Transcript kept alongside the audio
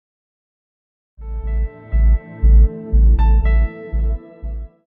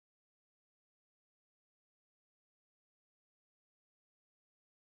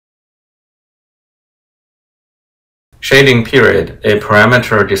Shading period, a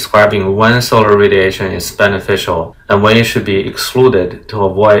parameter describing when solar radiation is beneficial and when it should be excluded to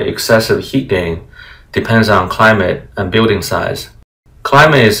avoid excessive heat gain, depends on climate and building size.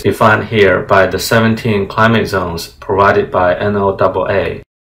 Climate is defined here by the 17 climate zones provided by NOAA.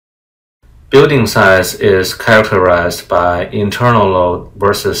 Building size is characterized by internal load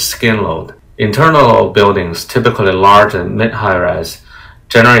versus skin load. Internal load buildings, typically large and mid-high-rise,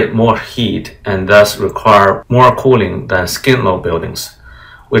 generate more heat and thus require more cooling than skin load buildings,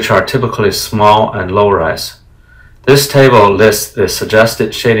 which are typically small and low-rise. This table lists the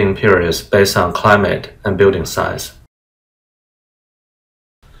suggested shading periods based on climate and building size.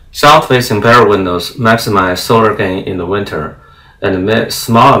 South-facing bare windows maximize solar gain in the winter and emit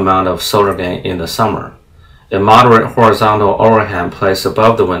small amount of solar gain in the summer. A moderate horizontal overhang placed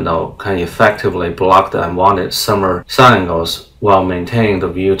above the window can effectively block the unwanted summer sun angles while maintaining the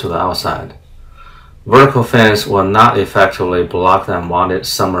view to the outside. Vertical fins will not effectively block the unwanted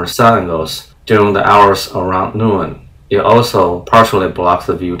summer sun angles during the hours around noon. It also partially blocks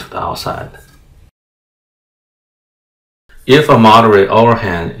the view to the outside. If a moderate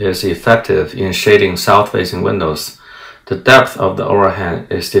overhang is effective in shading south-facing windows, the depth of the overhang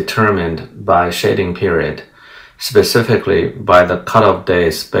is determined by shading period, specifically by the cutoff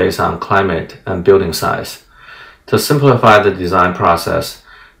days based on climate and building size. To simplify the design process,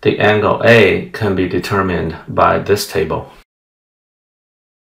 the angle A can be determined by this table.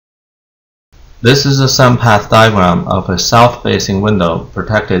 This is a sun path diagram of a south-facing window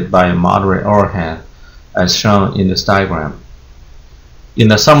protected by a moderate overhang, as shown in this diagram. In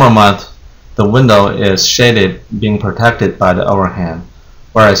the summer month, the window is shaded, being protected by the overhang,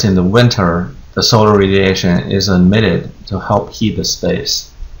 whereas in the winter, the solar radiation is emitted to help heat the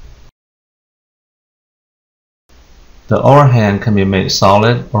space. The overhang can be made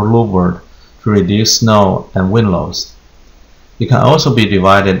solid or louvered to reduce snow and wind loads. It can also be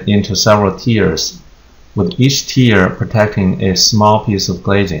divided into several tiers, with each tier protecting a small piece of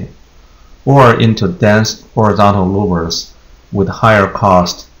glazing, or into dense horizontal louvers with higher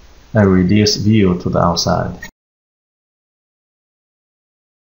cost and reduced view to the outside.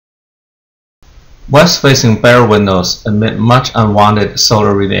 West-facing bare windows emit much unwanted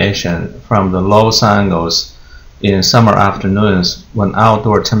solar radiation from the low sun angles in summer afternoons when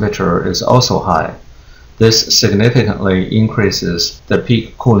outdoor temperature is also high. This significantly increases the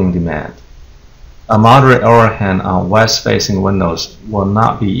peak cooling demand. A moderate overhang on west-facing windows will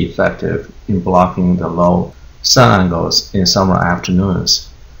not be effective in blocking the low sun angles in summer afternoons.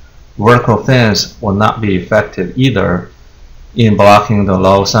 Vertical fins will not be effective either in blocking the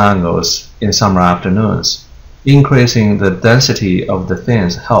low sun angles in summer afternoons. Increasing the density of the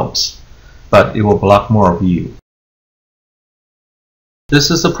fins helps, but it will block more view. This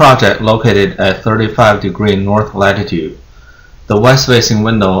is a project located at 35° north latitude. The west-facing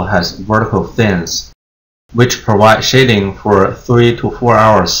window has vertical fins, which provide shading for 3 to 4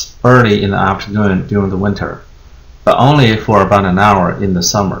 hours early in the afternoon during the winter, but only for about an hour in the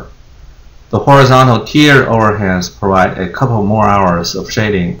summer. The horizontal tiered overhangs provide a couple more hours of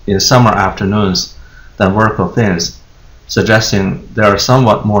shading in summer afternoons than vertical fins, suggesting they are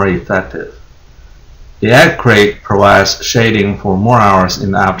somewhat more effective. The egg crate provides shading for more hours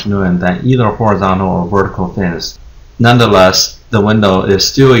in the afternoon than either horizontal or vertical fins. Nonetheless, the window is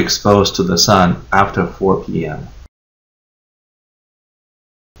still exposed to the sun after 4 p.m.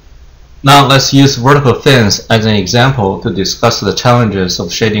 Now let's use vertical fins as an example to discuss the challenges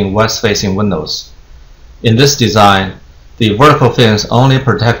of shading west-facing windows. In this design, the vertical fins only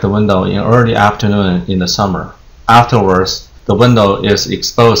protect the window in early afternoon in the summer. Afterwards, the window is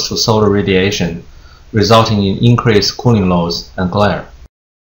exposed to solar radiation, resulting in increased cooling loads and glare.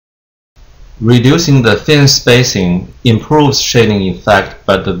 Reducing the fin spacing improves shading effect,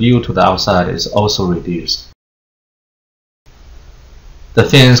 but the view to the outside is also reduced. The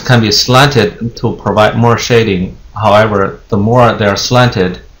fins can be slanted to provide more shading. However, the more they are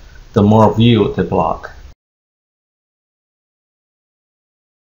slanted, the more view they block.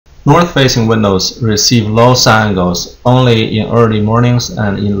 North-facing windows receive low sun angles only in early mornings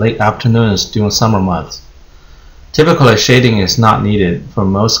and in late afternoons during summer months. Typically, shading is not needed for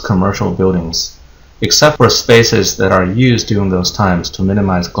most commercial buildings, except for spaces that are used during those times to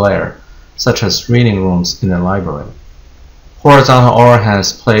minimize glare, such as reading rooms in a library. Horizontal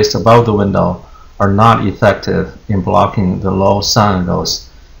overhangs placed above the window are not effective in blocking the low sun angles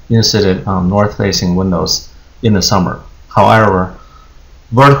incident on north-facing windows in the summer. However,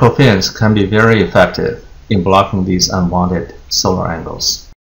 vertical fins can be very effective in blocking these unwanted solar angles.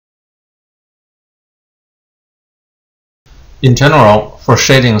 In general, for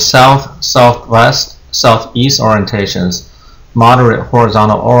shading south, southwest, southeast orientations, moderate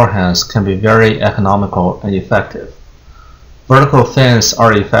horizontal overhangs can be very economical and effective. Vertical fins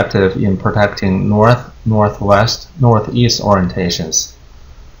are effective in protecting north, northwest, northeast orientations,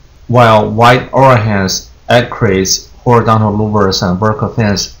 while wide overhangs, egg crates, horizontal louvers, and vertical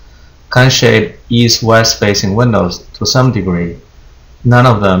fins can shade east-west facing windows to some degree. None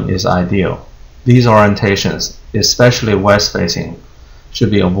of them is ideal. These orientations, especially west facing,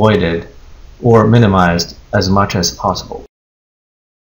 should be avoided or minimized as much as possible.